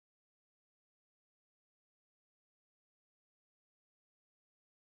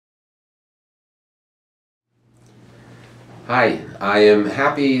Hi, I am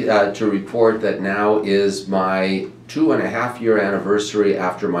happy to report that now is my 2.5-year anniversary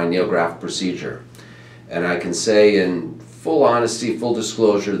after my NeoGraft procedure. And I can say in full honesty, full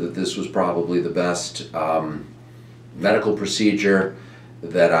disclosure, that this was probably the best medical procedure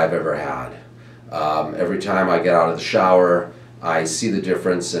that I've ever had. Every time I get out of the shower, I see the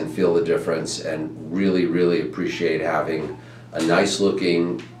difference and feel the difference and really appreciate having a nice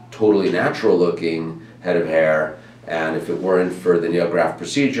looking, totally natural looking head of hair. And if it weren't for the NeoGraft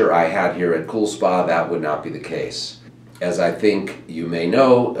procedure I had here at Cool Spa, that would not be the case. As I think you may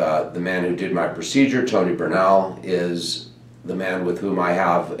know, the man who did my procedure, Tony Bernal, is the man with whom I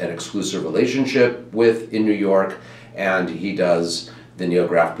have an exclusive relationship with in New York, and he does the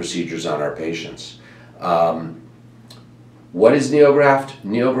NeoGraft procedures on our patients. What is NeoGraft?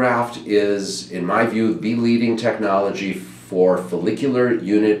 NeoGraft is, in my view, the leading technology for follicular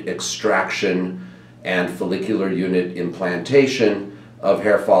unit extraction and follicular unit implantation of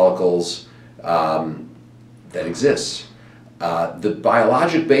hair follicles that exists. The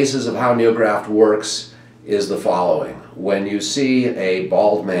biologic basis of how NeoGraft works is the following. When you see a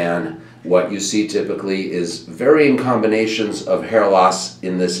bald man, what you see typically is varying combinations of hair loss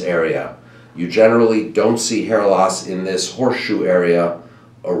in this area. You generally don't see hair loss in this horseshoe area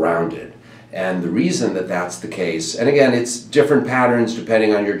around it. And the reason that that's the case, and again, it's different patterns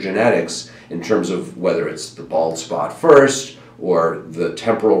depending on your genetics in terms of whether it's the bald spot first or the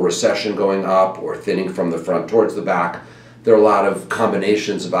temporal recession going up or thinning from the front towards the back. There are a lot of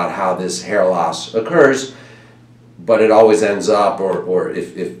combinations about how this hair loss occurs, but it always ends up, or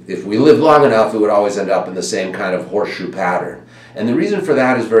if we live long enough, it would always end up in the same kind of horseshoe pattern. And the reason for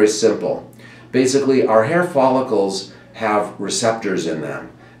that is very simple. Basically, our hair follicles have receptors in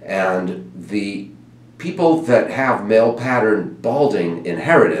them. And the people that have male pattern balding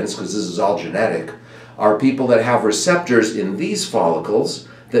inheritance, because this is all genetic, are people that have receptors in these follicles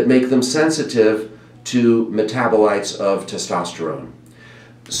that make them sensitive to metabolites of testosterone.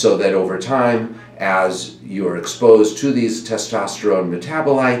 So that over time, as you're exposed to these testosterone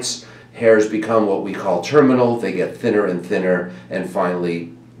metabolites, hairs become what we call terminal. They get thinner and thinner, and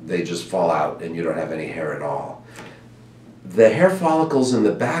finally they just fall out and you don't have any hair at all. The hair follicles in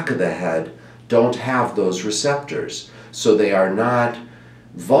the back of the head don't have those receptors, so they are not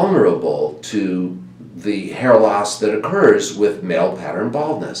vulnerable to the hair loss that occurs with male pattern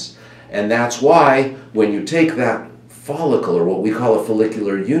baldness. And that's why when you take that follicle, or what we call a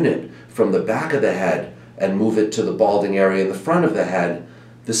follicular unit, from the back of the head and move it to the balding area in the front of the head,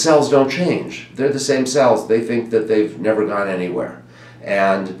 the cells don't change. They're the same cells. They think that they've never gone anywhere.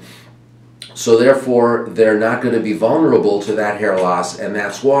 And so therefore, they're not going to be vulnerable to that hair loss, and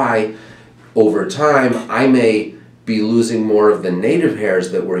that's why over time I may be losing more of the native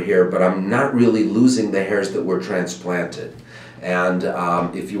hairs that were here, but I'm not really losing the hairs that were transplanted. And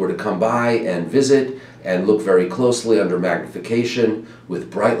if you were to come by and visit and look very closely under magnification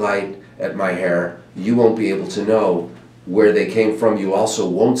with bright light at my hair, you won't be able to know where they came from. You also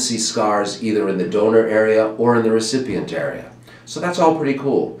won't see scars either in the donor area or in the recipient area. So that's all pretty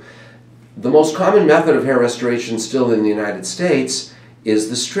cool. The most common method of hair restoration still in the United States is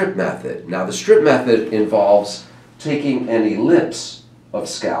the strip method. Now, the strip method involves taking an ellipse of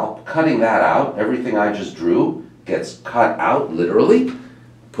scalp, cutting that out. Everything I just drew gets cut out, literally,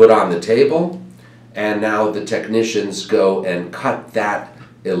 put on the table, and now the technicians go and cut that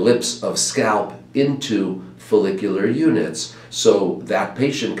ellipse of scalp into follicular units. So that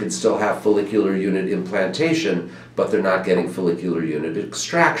patient can still have follicular unit implantation, but they're not getting follicular unit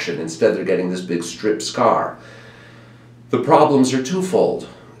extraction. Instead, they're getting this big strip scar. The problems are twofold.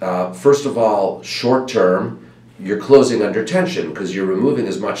 First of all, short term, you're closing under tension because you're removing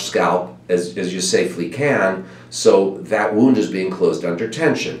as much scalp as you safely can, so that wound is being closed under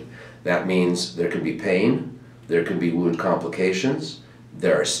tension. That means there can be pain, there can be wound complications,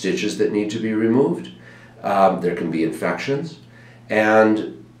 there are stitches that need to be removed, there can be infections,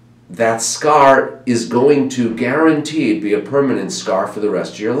 and that scar is going to guaranteed be a permanent scar for the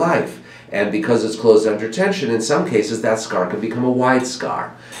rest of your life. And because it's closed under tension, in some cases that scar can become a wide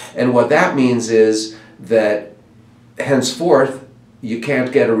scar. And what that means is that henceforth you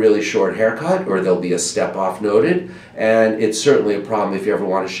can't get a really short haircut, or there'll be a step off noted, and it's certainly a problem if you ever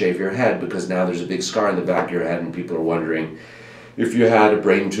want to shave your head, because now there's a big scar in the back of your head and people are wondering if you had a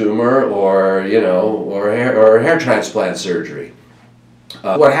brain tumor or, you know, or hair transplant surgery.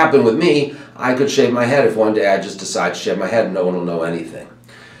 What happened with me, I could shave my head if one day I just decide to shave my head and no one will know anything.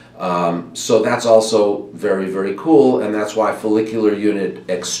 So that's also very cool, and that's why follicular unit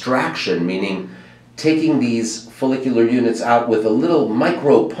extraction, meaning taking these follicular units out with a little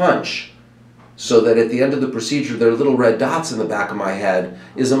micro punch, so that at the end of the procedure there are little red dots in the back of my head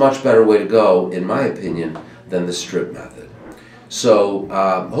is a much better way to go, in my opinion, than the strip method. So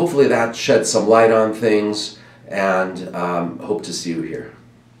hopefully that sheds some light on things, and hope to see you here.